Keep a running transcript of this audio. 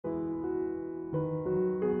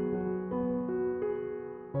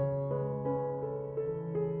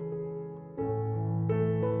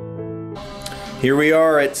Here we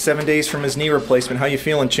are at 7 days from his knee replacement. How you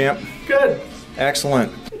feeling, champ? Good.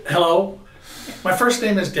 Excellent. Hello. My first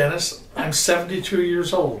name is Dennis. I'm 72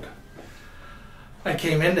 years old. I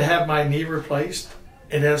came in to have my knee replaced.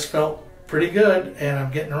 It has felt pretty good, and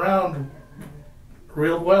I'm getting around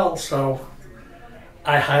real well, so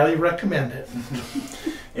I highly recommend it.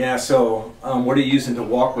 Yeah, so what are you using to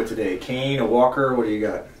walk with today? A cane, a walker? What do you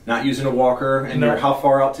got? Not using a walker, and No. you're how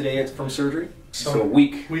far out today from surgery? So a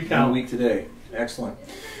week out. A week today. Excellent.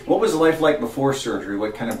 What was life like before surgery?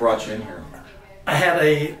 What kind of brought you in here? I had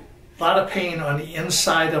a lot of pain on the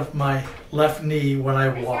inside of my left knee when I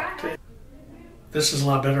walked. This is a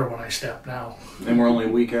lot better when I step now. And we're only a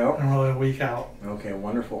week out? I'm only a week out. Okay,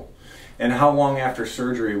 wonderful. And how long after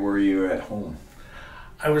surgery were you at home?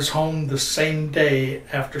 I was home the same day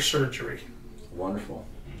after surgery. Wonderful.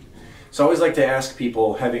 So I always like to ask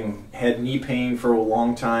people, having had knee pain for a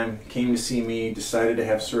long time, came to see me, decided to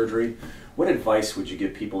have surgery, what advice would you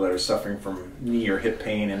give people that are suffering from knee or hip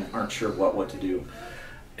pain and aren't sure what to do?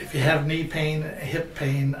 If you have knee pain, hip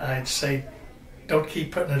pain, I'd say don't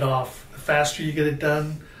keep putting it off. The faster you get it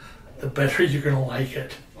done, the better you're going to like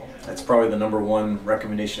it. That's probably the #1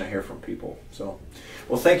 recommendation I hear from people. So,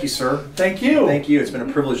 well, thank you, sir. Thank you. Thank you. It's been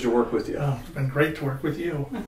a privilege to work with you. Oh, it's been great to work with you.